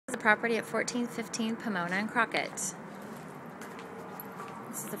property at 1415 Pomona and Crockett.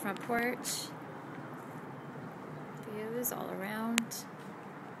 This is the front porch. Views all around.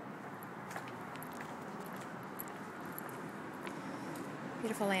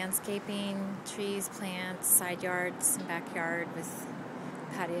 Beautiful landscaping, trees, plants, side yards, and backyard with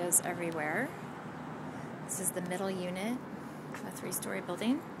patios everywhere. This is the middle unit, a 3-story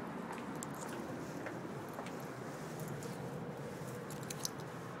building.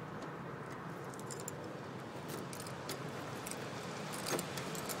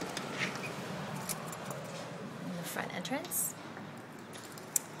 And the front entrance.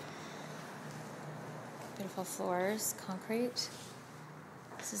 Beautiful floors, concrete.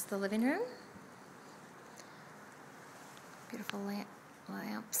 This is the living room. Beautiful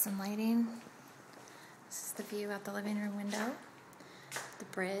lamps and lighting. This is the view out the living room window. The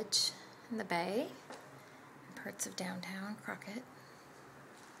bridge and the bay. And parts of downtown Crockett.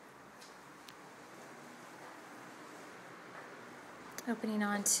 Opening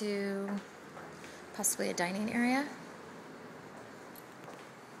onto possibly a dining area.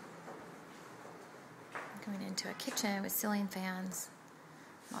 Going into a kitchen with ceiling fans.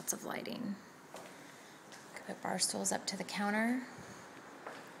 Lots of lighting. Could put bar stools up to the counter.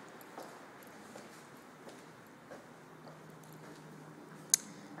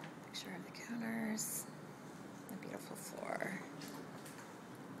 Picture of the counters. A beautiful floor.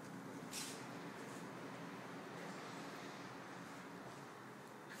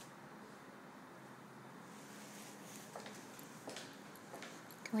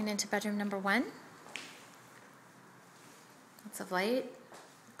 Going into bedroom number 1. Lots of light.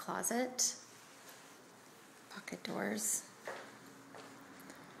 Closet, pocket doors,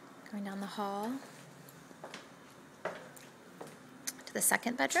 going down the hall to the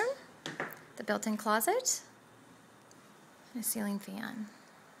second bedroom, the built-in closet, and a ceiling fan.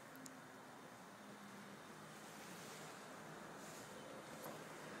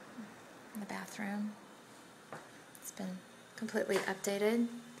 And the bathroom. It's been completely updated and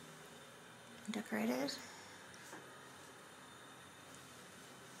decorated.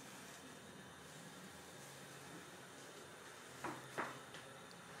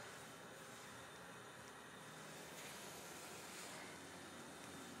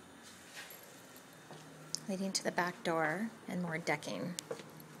 Leading to the back door and more decking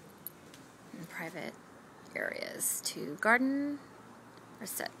and private areas to garden or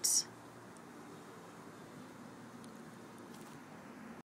sit.